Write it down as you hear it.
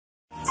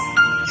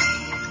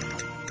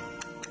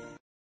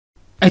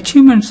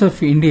Achievements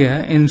of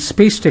India in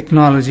space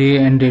technology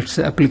and its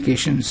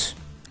applications.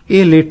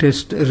 A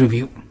latest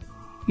review.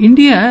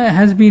 India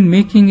has been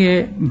making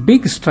a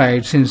big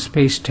strides in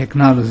space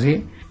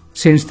technology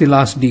since the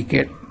last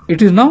decade.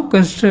 It is now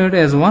considered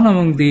as one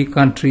among the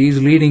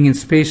countries leading in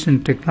space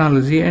and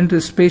technology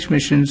and space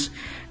missions,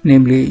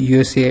 namely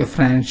USA,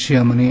 France,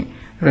 Germany,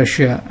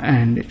 Russia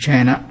and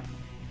China.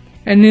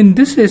 And in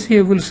this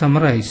essay, we will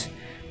summarize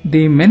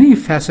the many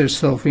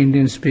facets of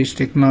Indian space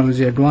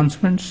technology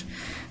advancements,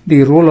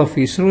 the role of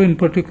ISRO in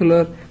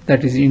particular,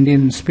 that is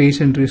Indian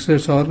Space and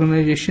Research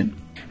Organization,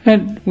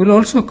 and we'll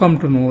also come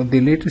to know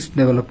the latest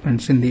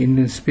developments in the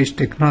Indian space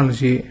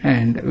technology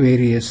and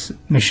various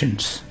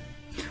missions.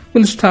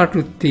 We'll start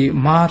with the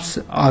Mars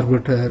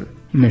Orbiter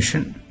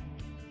mission.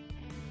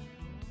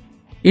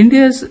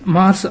 India's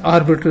Mars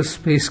Orbiter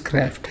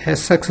spacecraft has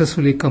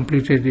successfully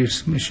completed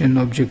its mission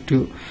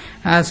objective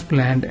as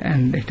planned,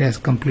 and it has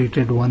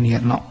completed 1 year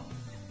now.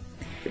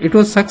 It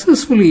was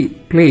successfully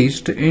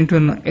placed into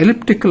an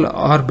elliptical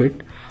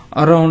orbit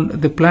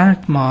around the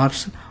planet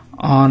Mars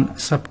on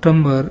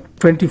September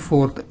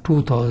 24,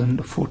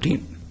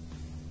 2014.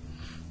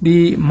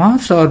 The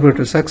Mars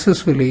Orbiter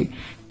successfully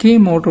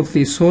came out of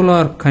the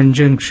solar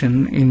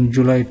conjunction in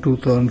July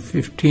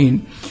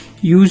 2015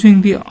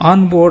 using the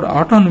onboard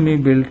autonomy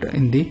built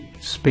in the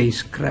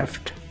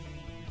spacecraft.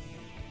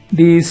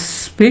 The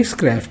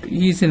spacecraft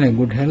is in a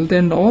good health,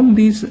 and all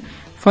these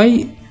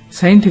 5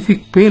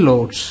 scientific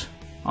payloads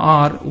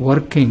are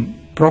working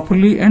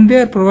properly, and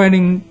they are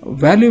providing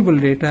valuable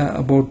data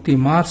about the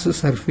Mars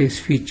surface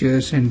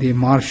features and the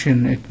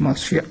Martian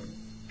atmosphere.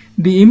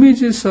 The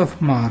images of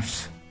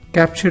Mars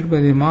captured by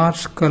the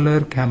Mars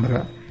Color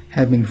camera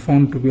have been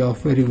found to be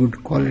of very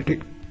good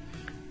quality.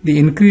 The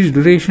increased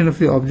duration of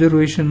the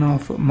observation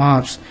of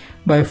Mars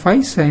by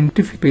 5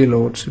 scientific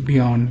payloads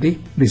beyond the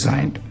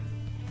designed.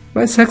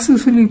 By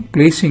successfully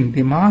placing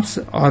the Mars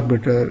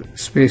Orbiter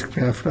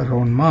spacecraft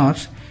around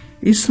Mars,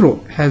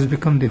 ISRO has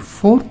become the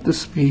 4th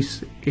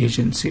space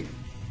agency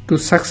to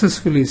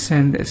successfully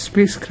send a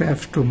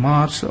spacecraft to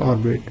Mars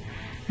orbit,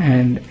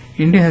 and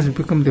India has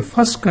become the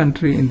first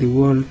country in the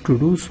world to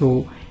do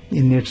so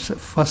in its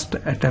first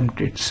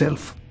attempt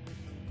itself.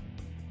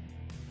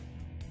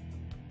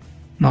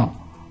 Now,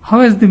 how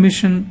has the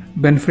mission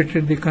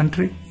benefited the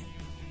country?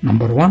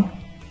 Number 1,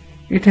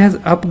 it has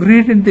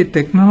upgraded the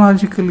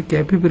technological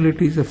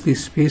capabilities of the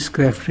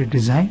spacecraft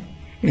design,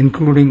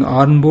 including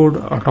onboard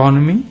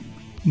autonomy,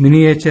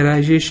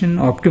 miniaturization,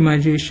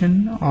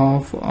 optimization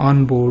of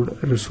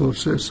onboard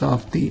resources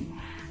of the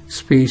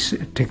space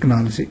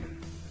technology.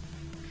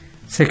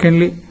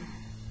 Secondly,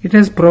 it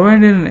has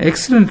provided an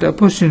excellent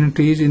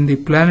opportunities in the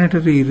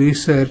planetary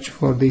research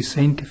for the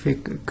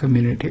scientific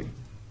community.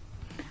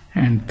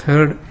 And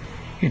third,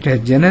 it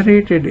has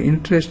generated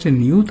interest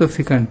in youth of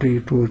the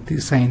country towards the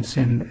science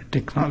and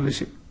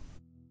technology.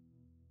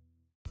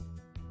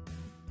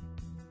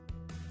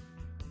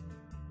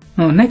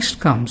 Now next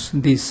comes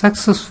the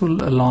successful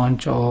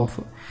launch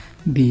of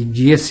the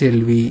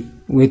GSLV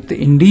with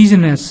the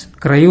indigenous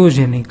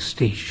cryogenic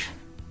stage.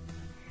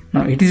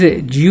 Now it is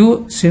a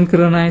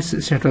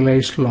geosynchronized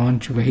satellite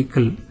launch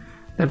vehicle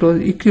that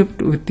was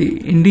equipped with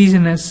the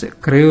indigenous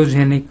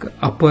cryogenic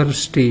upper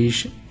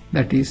stage,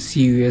 that is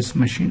CUS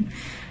machine,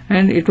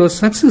 and it was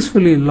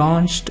successfully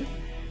launched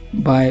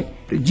by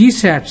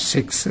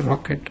GSAT-6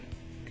 rocket,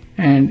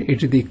 and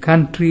it is the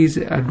country's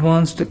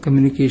advanced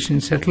communication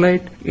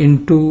satellite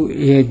into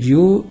a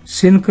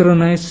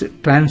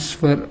geosynchronized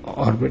transfer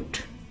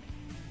orbit.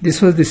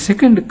 This was the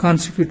second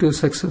consecutive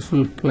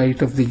successful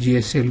flight of the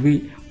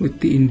GSLV with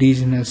the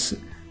indigenous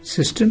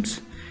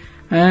systems,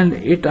 and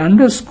it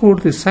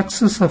underscored the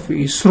success of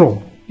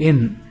ISRO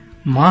in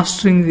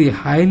mastering the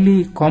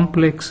highly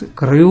complex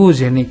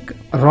cryogenic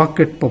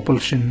rocket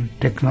propulsion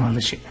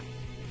technology.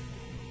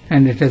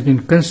 And it has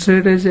been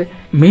considered as a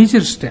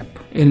major step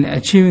in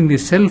achieving the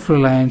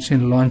self-reliance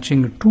in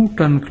launching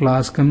 2-ton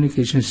class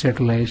communication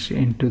satellites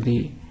into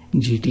the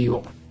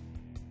GTO.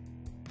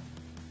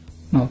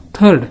 Now,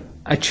 third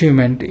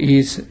achievement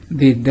is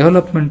the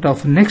development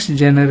of next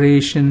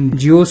generation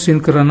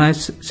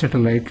geosynchronized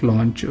satellite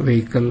launch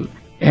vehicle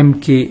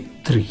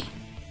MK3.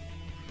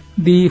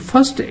 The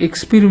first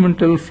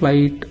experimental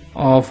flight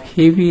of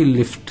heavy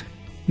lift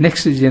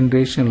next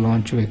generation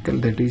launch vehicle,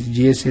 that is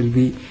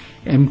GSLV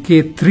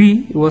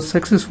MK3, was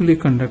successfully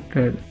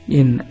conducted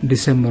in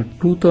December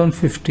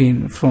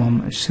 2015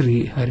 from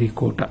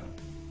Sriharikota.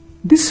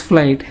 This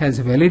flight has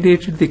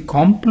validated the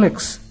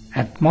complex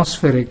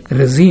atmospheric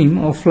regime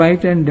of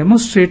flight and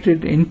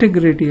demonstrated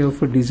integrity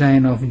of a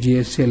design of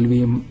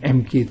GSLV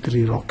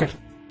MK3 rocket.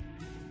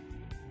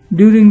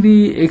 During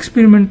the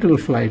experimental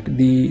flight,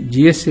 the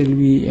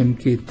GSLV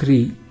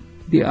Mk3,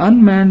 the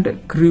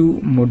unmanned crew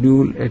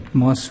module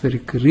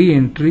atmospheric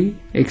re-entry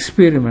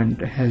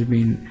experiment has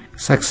been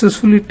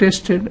successfully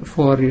tested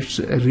for its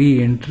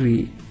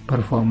re-entry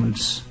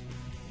performance.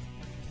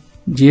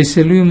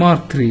 GSLV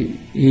Mark III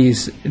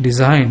is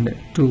designed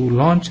to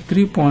launch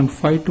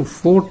 3.5 to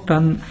 4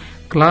 ton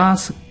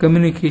class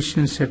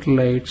communication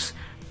satellites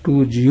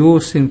to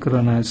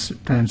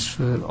geosynchronous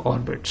transfer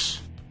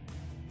orbits.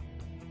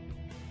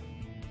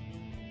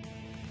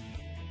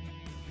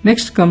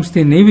 Next comes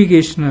the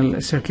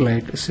navigational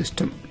satellite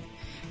system.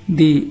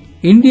 The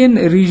Indian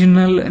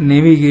Regional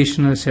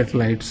Navigational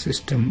Satellite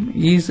System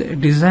is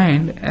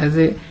designed as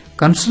a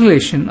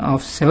constellation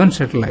of 7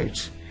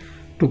 satellites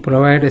to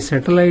provide a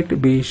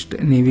satellite-based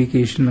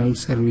navigational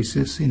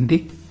services in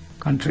the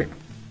country.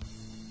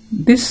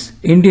 This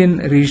Indian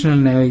Regional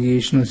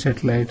Navigational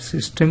Satellite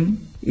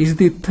System is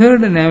the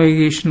 3rd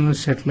navigational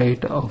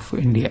satellite of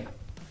India,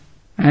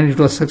 and it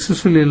was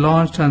successfully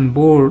launched on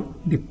board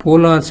the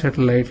Polar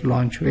Satellite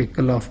Launch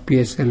Vehicle of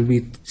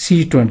PSLV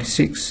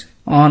C-26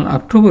 on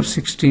October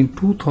 16,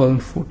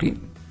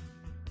 2014.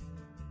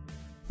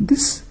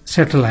 This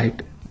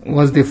satellite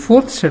was the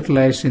 4th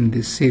satellite in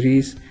this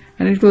series,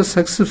 and it was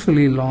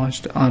successfully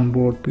launched on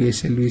board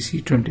PSLV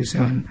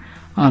C-27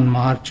 on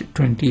March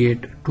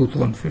 28,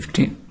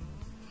 2015.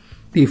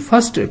 The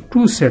first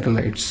 2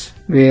 satellites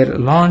were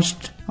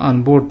launched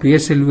on board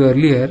PSLV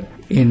earlier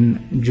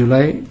in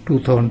July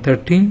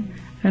 2013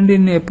 and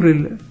in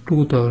April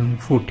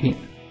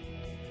 2014.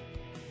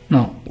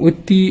 Now,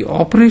 with the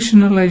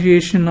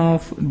operationalization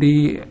of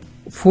the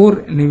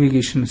 4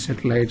 navigation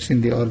satellites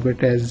in the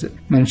orbit as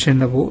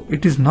mentioned above,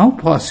 it is now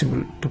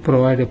possible to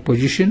provide a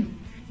position,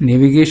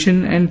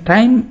 navigation and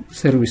time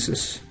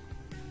services.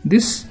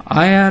 This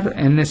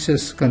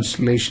IRNSS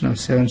constellation of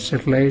 7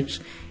 satellites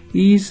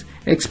is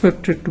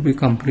expected to be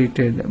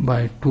completed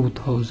by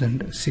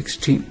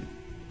 2016.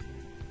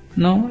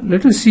 Now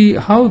let us see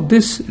how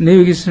this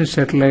navigation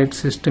satellite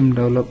system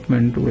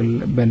development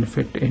will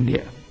benefit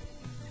India.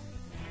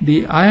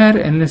 The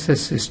IRNSS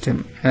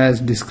system, as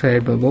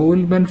described above,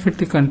 will benefit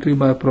the country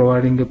by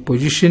providing a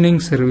positioning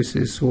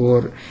services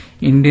over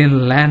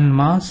Indian land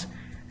mass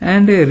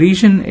and a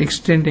region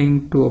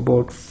extending to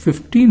about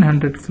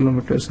 1500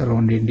 kilometers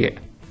around India.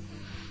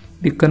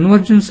 The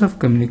convergence of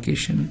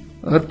communication,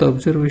 Earth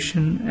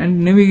observation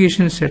and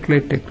navigation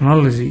satellite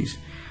technologies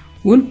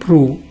will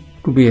prove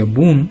to be a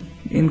boon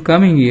in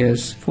coming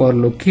years for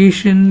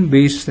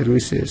location-based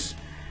services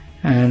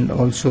and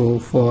also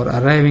for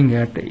arriving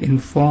at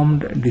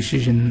informed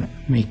decision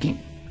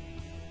making.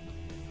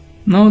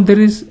 Now there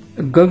is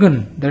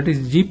Gagan, that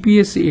is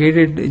GPS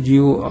aided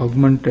geo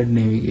augmented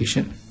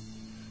navigation.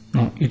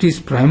 Now it is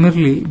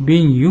primarily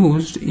being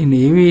used in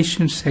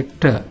aviation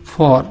sector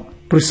for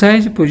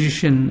precise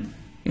position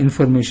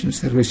information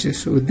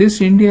services. With this,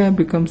 India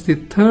becomes the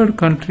 3rd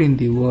country in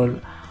the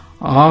world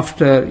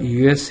after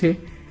USA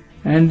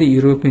and the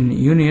European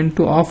Union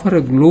to offer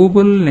a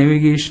global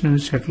navigational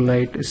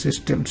satellite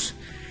systems,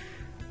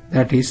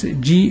 that is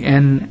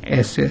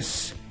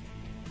GNSS,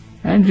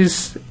 and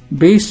is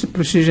based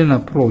precision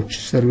approach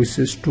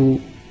services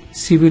to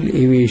civil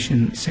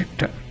aviation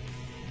sector.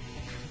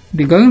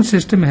 The Gagan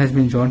system has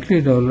been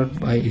jointly developed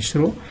by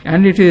ISRO,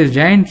 and it is a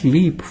giant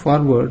leap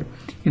forward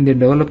in the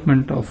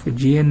development of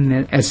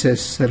GNSS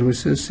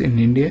services in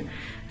India,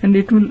 and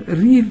it will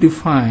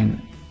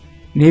redefine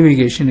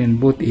navigation in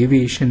both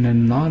aviation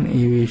and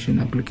non-aviation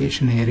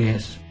application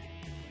areas.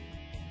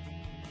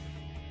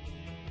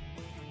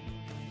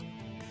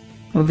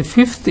 Now the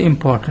 5th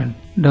important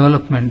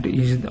development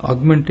is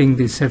augmenting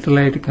the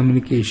satellite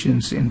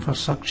communications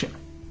infrastructure.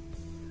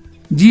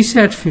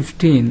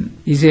 GSAT-15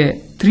 is a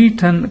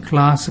 3-ton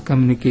class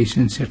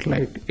communication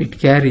satellite. It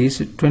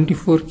carries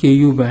 24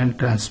 Ku band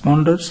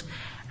transponders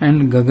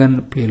and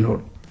Gagan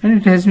payload, and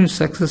it has been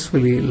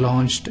successfully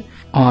launched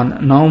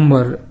on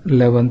November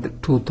 11,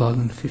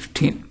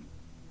 2015.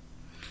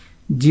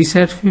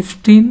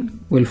 GSAT-15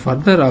 will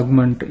further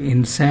augment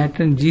INSAT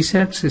and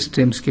GSAT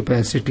systems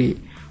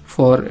capacity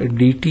for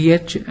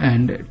DTH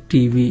and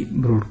TV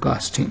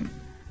broadcasting,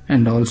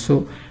 and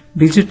also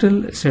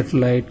digital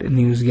satellite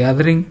news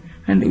gathering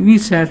and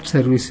VSAT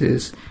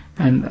services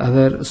and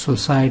other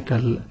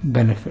societal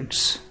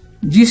benefits.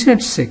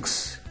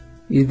 GSAT-6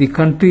 is the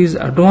country's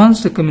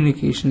advanced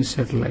communication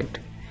satellite.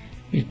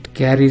 It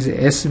carries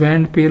a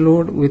S-band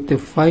payload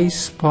with 5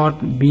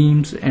 spot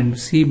beams and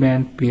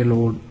C-band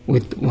payload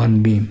with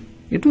 1 beam.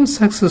 It was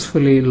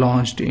successfully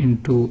launched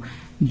into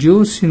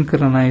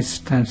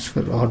geosynchronous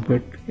transfer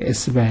orbit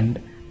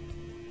S-band.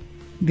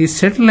 The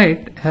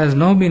satellite has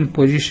now been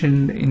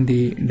positioned in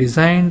the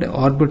designed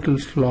orbital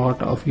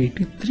slot of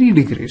 83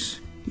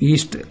 degrees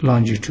east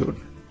longitude.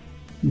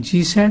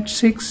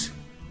 GSAT-6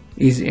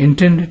 is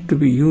intended to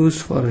be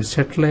used for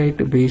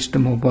satellite-based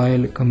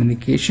mobile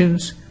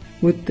communications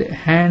with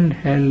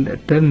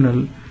handheld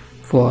terminal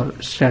for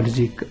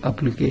strategic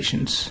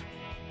applications.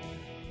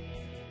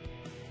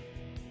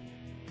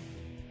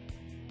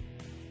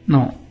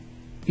 Now,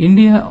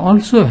 India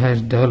also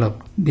has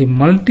developed the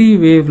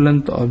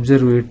multi-wavelength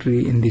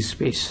observatory in this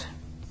space.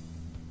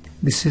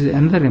 This is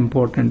another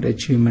important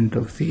achievement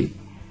of the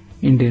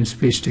Indian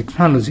space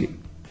technology.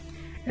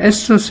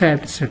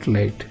 AstroSat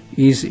satellite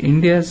is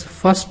India's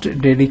first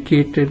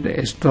dedicated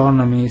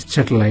astronomy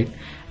satellite,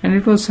 and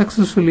it was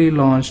successfully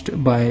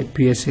launched by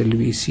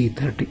PSLV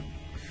C-30.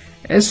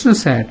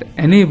 AstroSat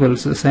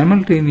enables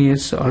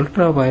simultaneous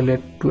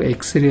ultraviolet to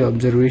X-ray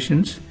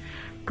observations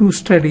to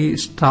study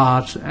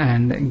stars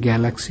and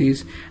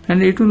galaxies,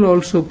 and it will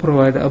also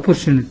provide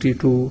opportunity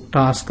to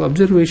task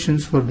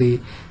observations for the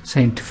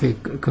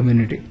scientific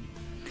community.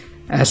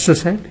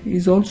 AstroSat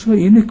is also a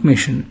unique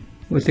mission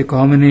with a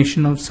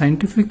combination of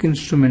scientific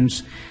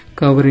instruments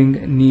covering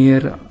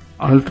near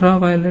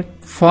ultraviolet,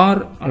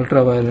 far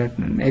ultraviolet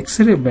and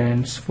X-ray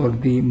bands for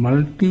the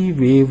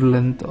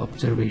multi-wavelength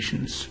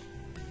observations.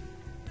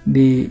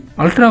 The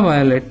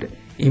ultraviolet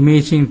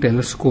imaging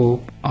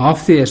telescope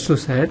of the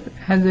AstroSat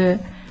has a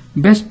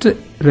best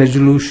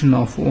resolution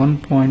of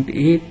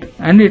 1.8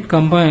 and it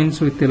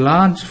combines with a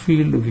large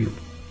field view.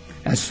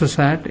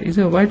 AstroSat is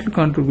a vital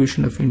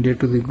contribution of India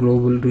to the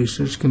global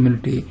research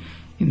community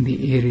in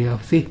the area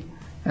of the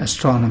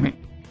astronomy.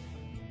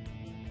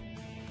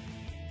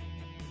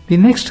 The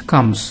next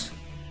comes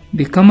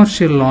the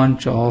commercial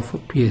launch of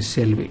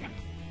PSLV.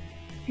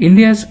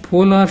 India's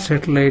Polar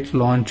Satellite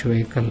Launch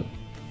Vehicle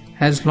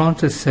has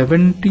launched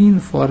 17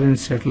 foreign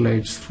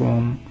satellites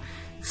from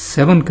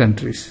 7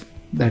 countries,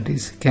 that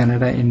is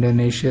Canada,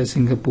 Indonesia,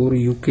 Singapore,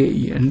 UK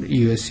and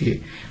USA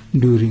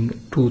during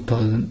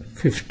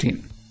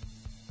 2015.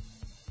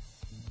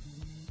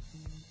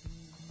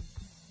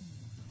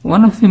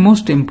 One of the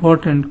most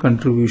important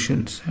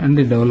contributions and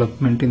the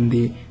development in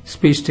the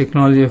space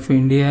technology of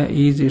India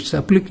is its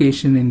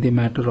application in the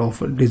matter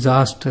of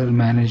disaster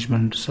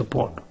management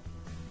support.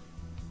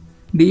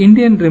 The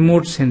Indian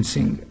remote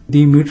sensing,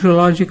 the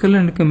meteorological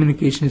and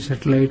communication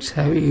satellites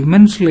have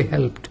immensely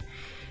helped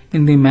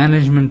in the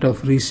management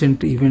of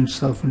recent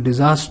events of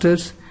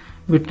disasters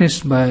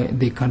witnessed by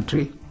the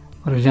country.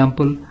 For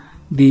example,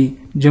 the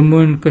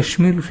Jammu and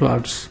Kashmir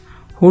floods,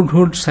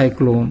 Hudhud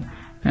cyclone,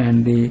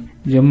 and the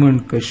Jammu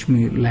and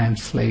Kashmir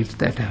landslides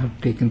that have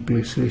taken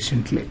place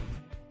recently.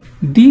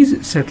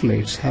 These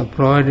satellites have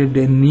provided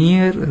a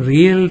near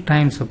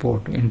real-time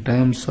support in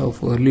terms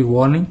of early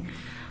warning,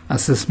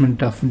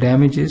 assessment of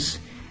damages,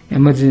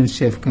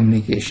 emergency of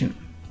communication.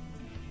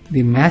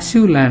 The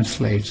massive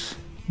landslides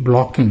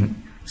blocking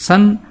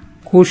San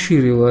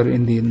Koshi River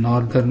in the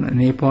northern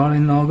Nepal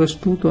in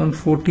August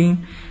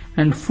 2014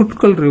 and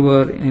Futkal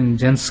River in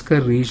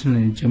Janskar region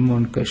in Jammu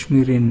and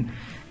Kashmir in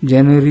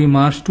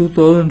January-March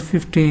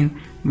 2015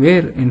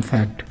 were in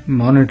fact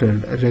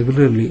monitored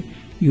regularly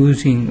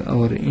using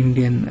our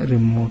Indian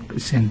remote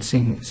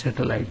sensing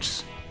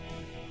satellites.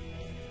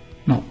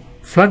 Now,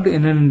 flood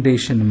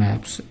inundation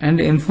maps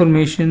and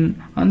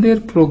information on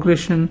their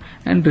progression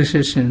and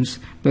recessions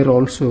were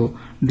also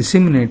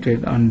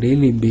disseminated on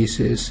daily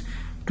basis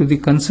to the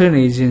concerned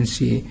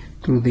agency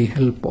through the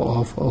help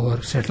of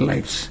our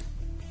satellites.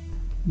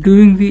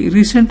 During the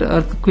recent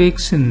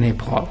earthquakes in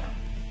Nepal,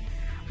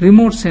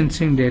 remote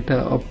sensing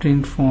data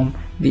obtained from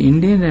the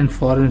Indian and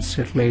foreign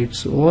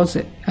satellites was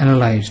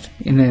analyzed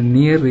in a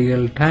near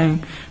real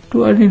time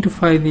to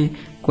identify the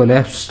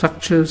collapsed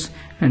structures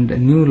and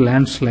new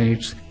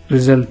landslides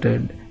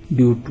resulted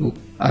due to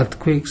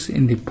earthquakes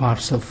in the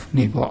parts of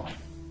Nepal.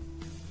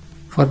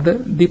 Further,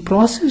 the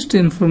processed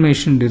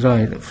information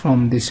derived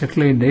from the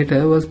satellite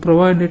data was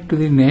provided to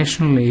the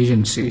national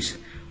agencies.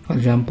 For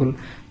example,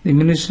 the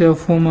Ministry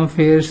of Home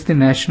Affairs, the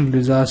National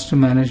Disaster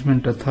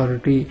Management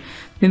Authority,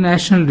 the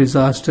National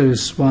Disaster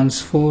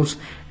Response Force,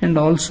 and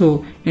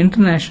also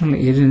international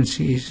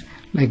agencies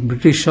like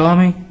British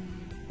Army,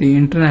 the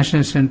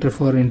International Center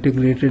for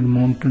Integrated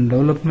Mountain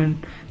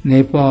Development,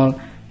 Nepal,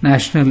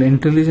 National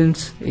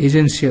Intelligence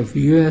Agency of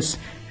US,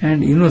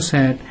 and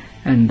UNOSAT,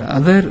 and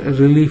other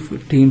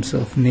relief teams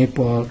of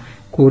Nepal,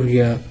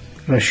 Korea,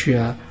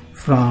 Russia,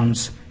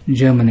 France,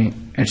 Germany,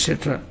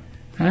 etc.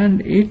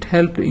 And it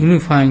helped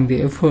unifying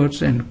the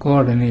efforts and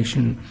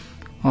coordination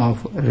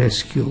of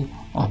rescue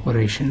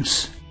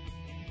operations.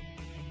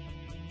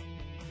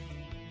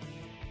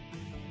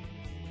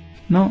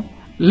 Now,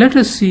 let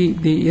us see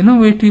the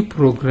innovative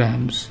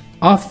programs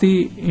of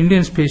the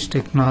Indian space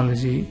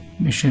technology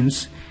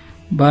missions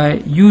by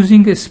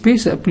using a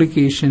space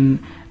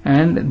application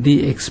and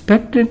the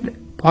expected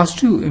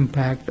positive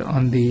impact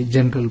on the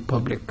general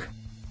public.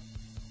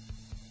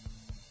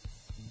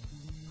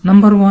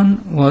 Number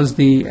 1 was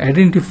the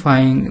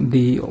identifying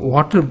the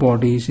water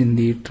bodies in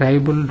the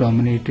tribal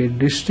dominated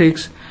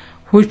districts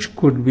which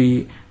could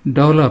be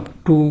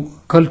developed to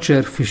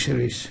culture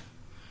fisheries.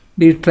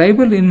 The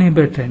tribal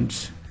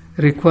inhabitants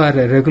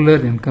require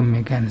regular income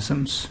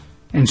mechanisms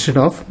instead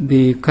of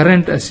the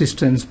current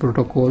assistance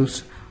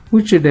protocols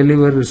which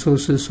deliver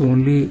resources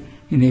only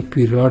in a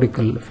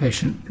periodical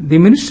fashion. The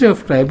Ministry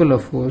of Tribal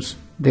Affairs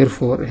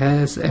therefore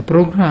has a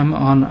program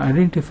on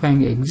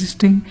identifying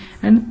existing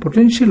and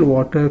potential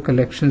water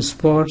collection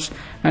spots,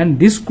 and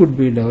this could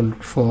be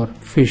developed for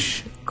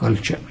fish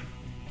culture.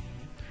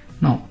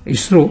 Now,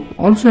 ISRO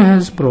also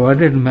has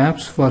provided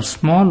maps for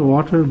small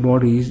water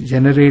bodies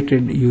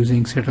generated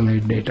using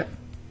satellite data.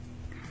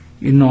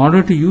 In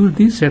order to use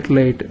these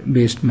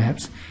satellite-based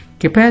maps,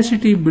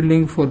 capacity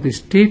building for the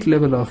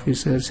state-level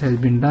officers has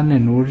been done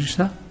in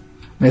Odisha,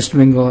 West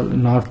Bengal,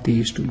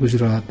 Northeast,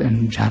 Gujarat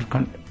and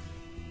Jharkhand.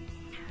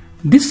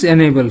 This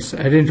enables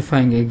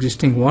identifying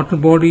existing water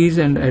bodies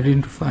and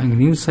identifying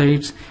new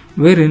sites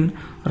wherein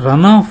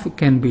runoff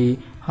can be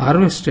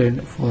harvested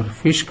for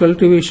fish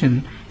cultivation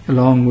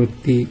along with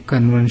the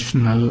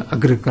conventional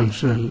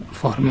agricultural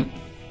farming.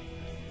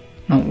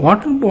 Now,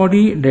 water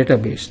body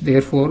database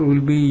therefore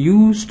will be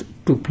used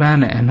to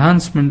plan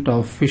enhancement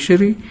of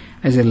fishery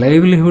as a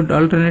livelihood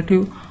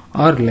alternative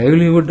or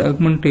livelihood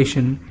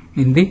augmentation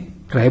in the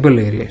tribal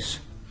areas.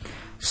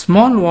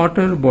 Small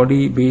water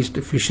body based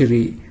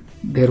fishery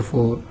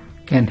therefore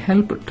can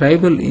help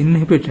tribal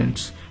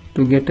inhabitants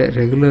to get a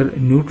regular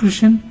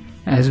nutrition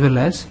as well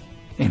as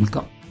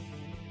income.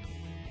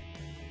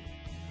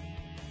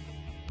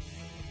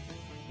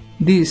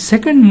 The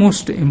second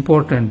most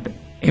important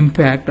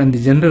impact on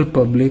the general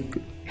public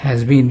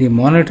has been the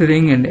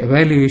monitoring and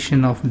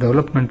evaluation of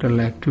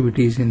developmental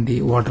activities in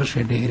the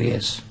watershed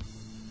areas.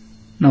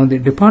 Now, the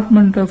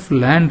Department of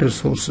Land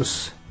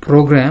Resources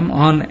program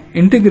on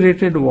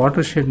integrated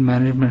watershed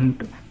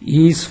management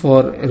is for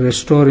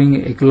restoring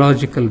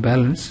ecological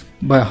balance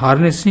by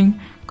harnessing,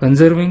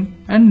 conserving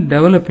and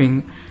developing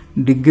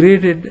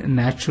degraded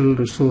natural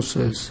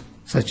resources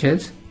such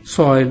as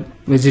soil,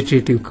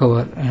 vegetative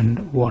cover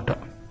and water.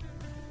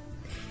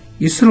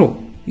 ISRO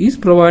is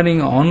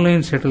providing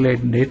online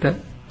satellite data,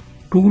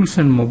 tools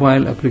and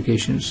mobile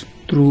applications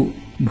through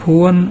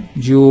Bhuvan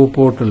Geo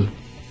portal,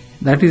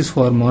 that is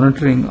for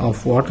monitoring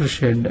of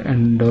watershed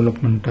and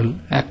developmental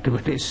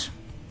activities.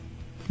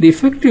 The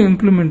effective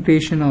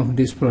implementation of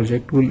this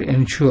project will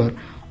ensure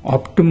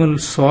optimal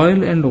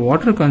soil and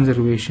water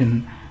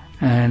conservation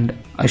and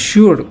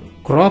assured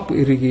crop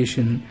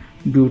irrigation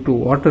due to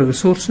water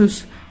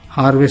resources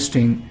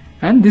harvesting,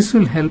 and this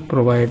will help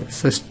provide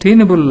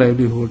sustainable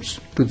livelihoods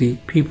to the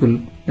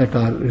people that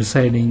are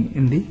residing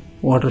in the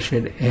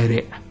watershed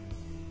area.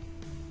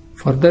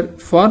 Further,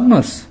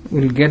 farmers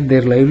will get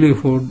their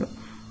livelihood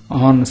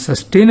on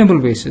sustainable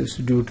basis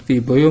due to the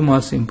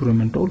biomass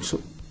improvement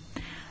also.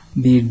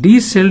 The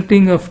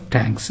desilting of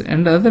tanks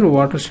and other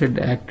watershed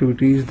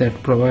activities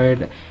that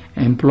provide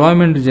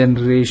employment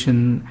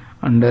generation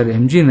under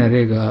MG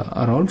Narega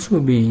are also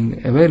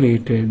being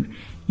evaluated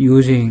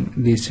using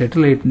the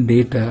satellite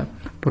data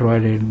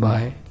provided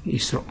by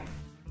ISRO.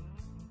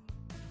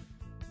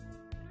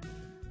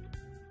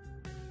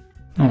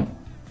 Now,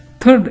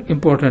 third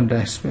important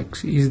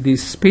aspect is the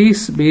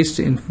space-based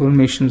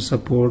information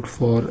support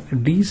for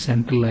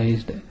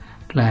decentralized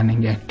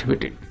planning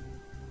activity.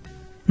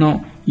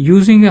 Now,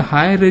 using a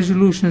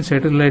high-resolution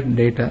satellite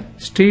data,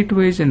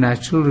 state-wise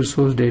natural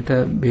resource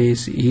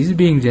database is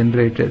being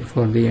generated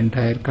for the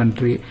entire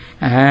country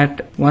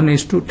at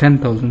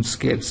 1:10,000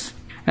 scales.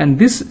 And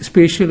this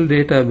spatial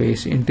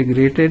database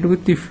integrated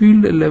with the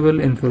field level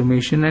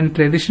information and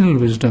traditional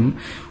wisdom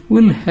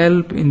will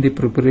help in the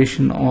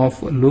preparation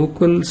of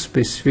local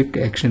specific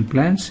action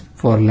plans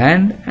for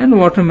land and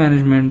water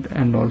management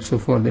and also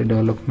for the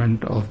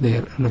development of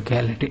their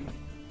locality.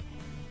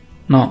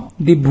 Now,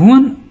 the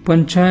Bhuvan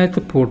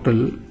Panchayat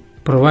portal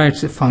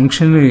provides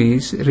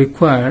functionaries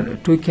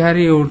required to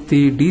carry out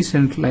the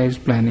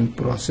decentralized planning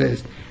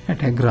process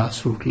at a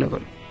grassroots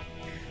level.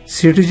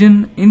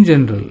 Citizens in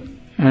general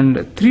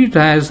and 3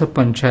 tiers of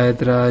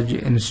Panchayat Raj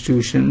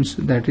institutions,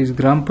 that is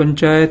Gram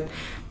Panchayat,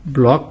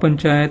 Block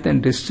Panchayat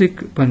and District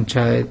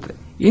Panchayat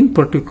in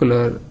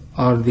particular,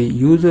 are the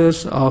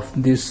users of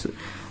this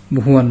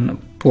Bhuvan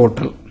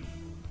portal.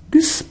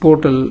 This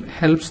portal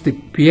helps the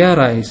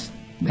PRIs,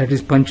 that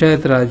is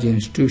Panchayat Raj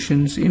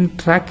institutions, in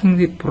tracking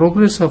the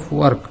progress of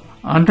work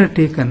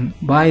undertaken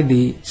by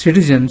the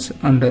citizens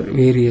under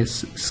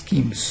various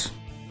schemes.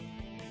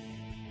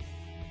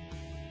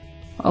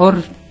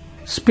 Our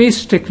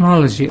space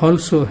technology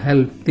also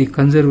helps the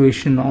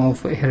conservation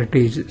of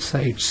heritage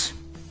sites.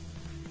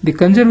 The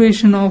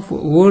conservation of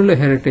World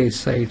Heritage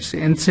Sites,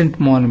 ancient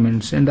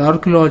monuments and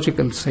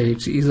archaeological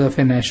sites is of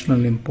a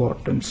national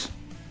importance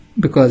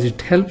because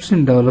it helps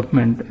in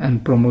development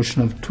and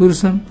promotion of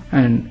tourism,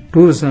 and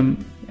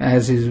tourism,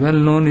 as is well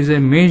known, is a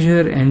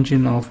major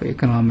engine of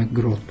economic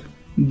growth.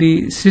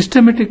 The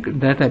systematic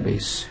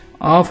database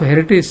of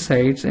heritage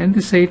sites and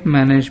the site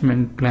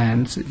management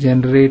plans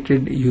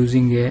generated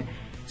using a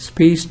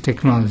space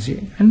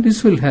technology, and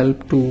this will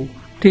help to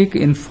take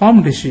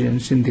informed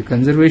decisions in the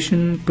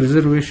conservation,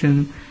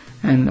 preservation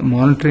and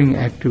monitoring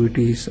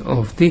activities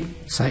of the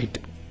site.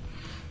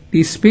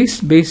 The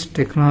space-based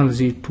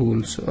technology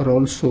tools are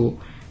also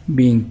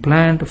being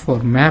planned for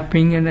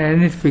mapping and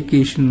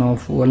identification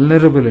of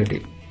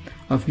vulnerability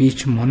of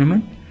each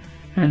monument,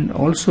 and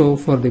also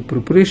for the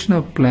preparation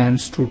of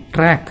plans to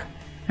track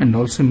and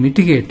also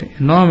mitigate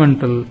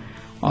environmental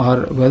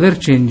or weather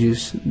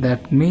changes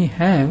that may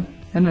have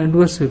an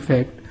adverse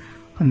effect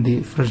on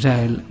the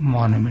fragile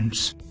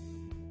monuments.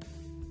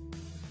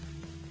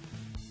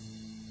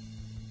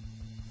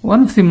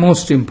 One of the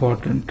most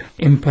important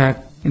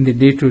impact in the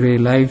day-to-day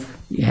life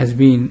has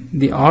been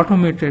the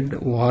automated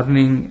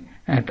warning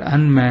at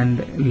unmanned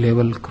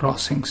level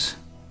crossings.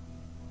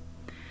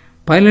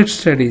 Pilot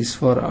studies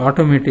for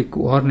automatic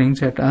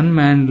warnings at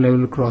unmanned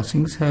level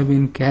crossings have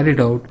been carried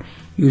out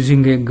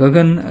using a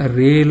Gagan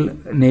rail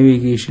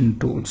navigation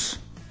tools.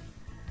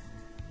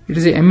 It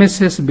is a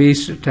MSS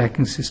based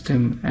tracking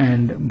system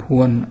and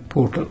Bhuvan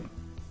portal.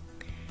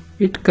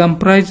 It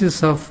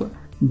comprises of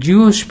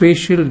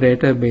geospatial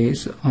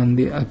database on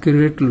the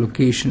accurate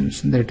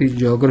locations, that is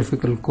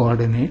geographical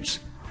coordinates,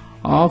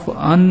 of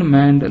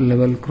unmanned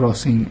level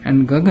crossing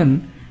and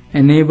Gagan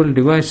enabled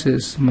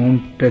devices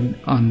mounted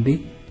on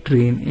the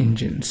train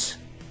engines.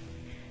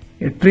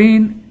 A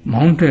train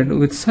mounted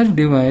with such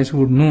device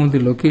would know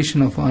the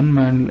location of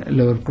unmanned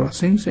level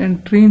crossings,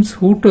 and train's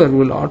hooter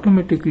will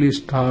automatically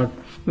start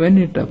when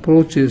it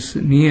approaches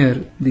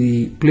near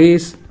the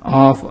place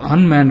of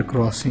unmanned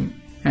crossing,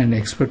 and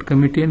expert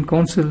committee and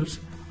councils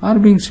are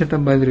being set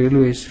up by the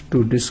railways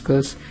to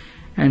discuss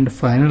and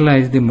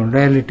finalize the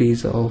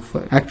modalities of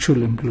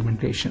actual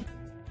implementation.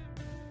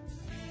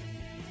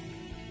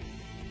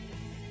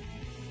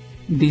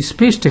 The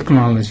space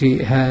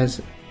technology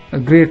has a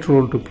great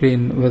role to play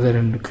in weather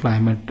and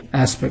climate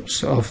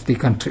aspects of the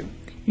country.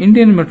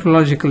 Indian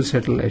meteorological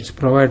satellites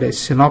provide a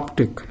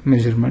synoptic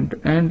measurement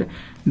and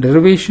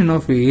derivation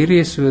of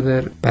various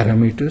weather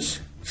parameters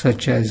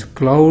such as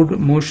cloud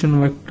motion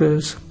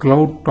vectors,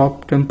 cloud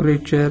top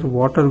temperature,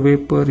 water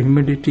vapor,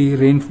 humidity,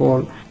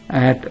 rainfall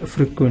at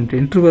frequent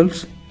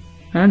intervals,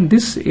 and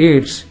this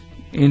aids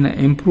in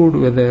improved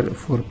weather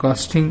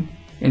forecasting,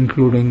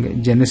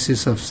 including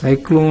genesis of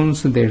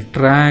cyclones, their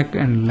track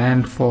and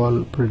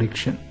landfall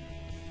prediction.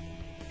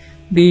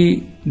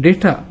 The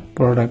data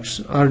products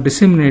are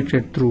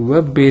disseminated through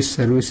web-based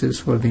services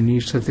for the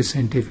needs of the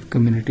scientific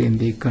community in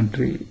the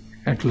country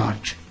at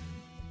large.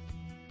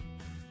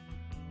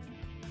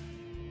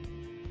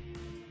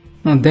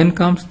 Now then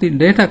comes the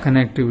data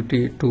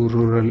connectivity to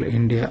rural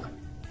India.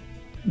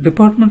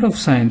 Department of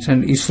Science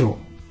and ISRO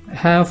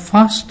have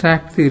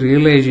fast-tracked the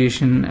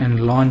realization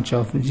and launch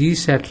of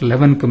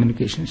GSAT-11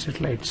 communication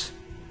satellites.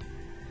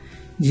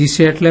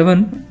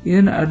 GSAT-11 is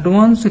an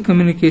advanced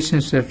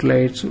communication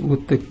satellite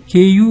with the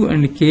Ku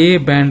and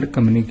Ka band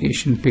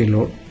communication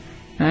payload,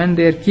 and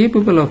they are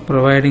capable of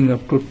providing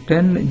up to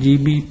 10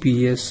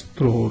 Gbps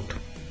throughput.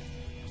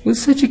 With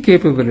such a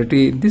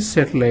capability, this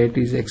satellite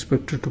is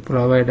expected to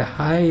provide a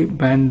high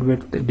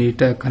bandwidth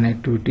data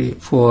connectivity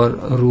for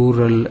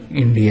rural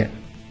India.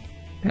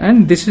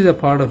 And this is a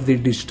part of the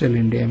Digital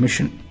India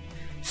mission.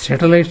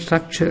 Satellite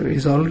structure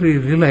is already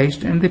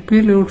realized and the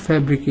payload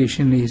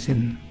fabrication is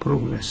in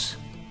progress.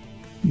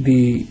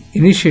 The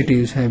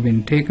initiatives have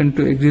been taken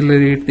to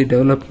accelerate the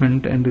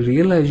development and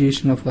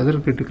realization of other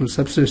critical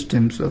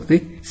subsystems of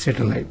the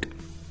satellite.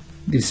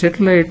 The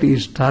satellite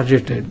is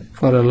targeted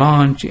for a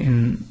launch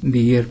in the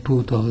year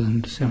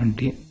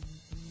 2017.